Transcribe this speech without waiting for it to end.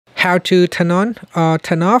how to turn on or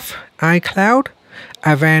turn off iCloud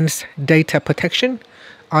Advanced Data Protection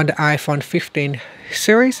on the iPhone 15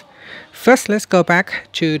 series. First, let's go back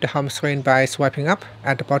to the home screen by swiping up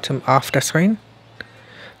at the bottom of the screen.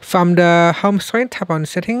 From the home screen, tap on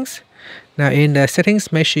Settings. Now in the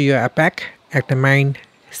Settings, make sure you are back at the main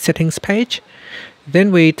settings page.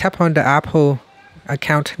 Then we tap on the Apple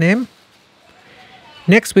account name.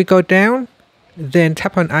 Next, we go down, then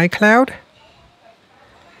tap on iCloud.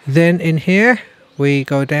 Then in here, we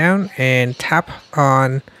go down and tap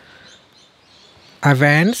on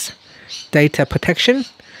Advanced Data Protection.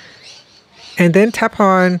 And then tap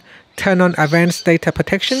on Turn on Advanced Data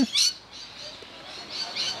Protection.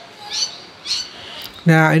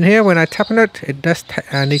 Now in here, when I tap on it, it does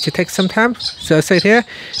need to take some time. So I say here,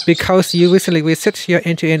 because you recently reset your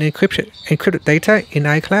end-to-end encrypted data in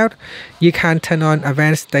iCloud, you can turn on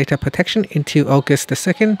Advanced Data Protection until August the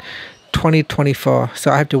 2nd, 2024.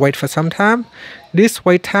 So I have to wait for some time. This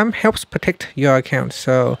wait time helps protect your account.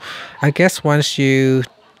 So I guess once you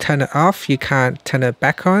turn it off, you can't turn it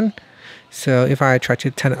back on. So if I try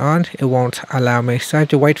to turn it on, it won't allow me. So I have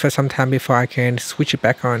to wait for some time before I can switch it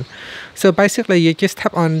back on. So basically, you just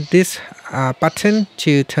tap on this button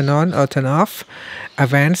to turn on or turn off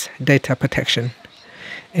Advanced Data Protection.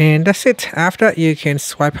 And that's it. After, you can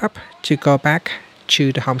swipe up to go back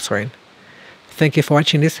to the home screen. Thank you for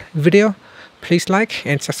watching this video. Please like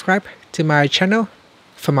and subscribe to my channel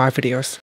for more videos.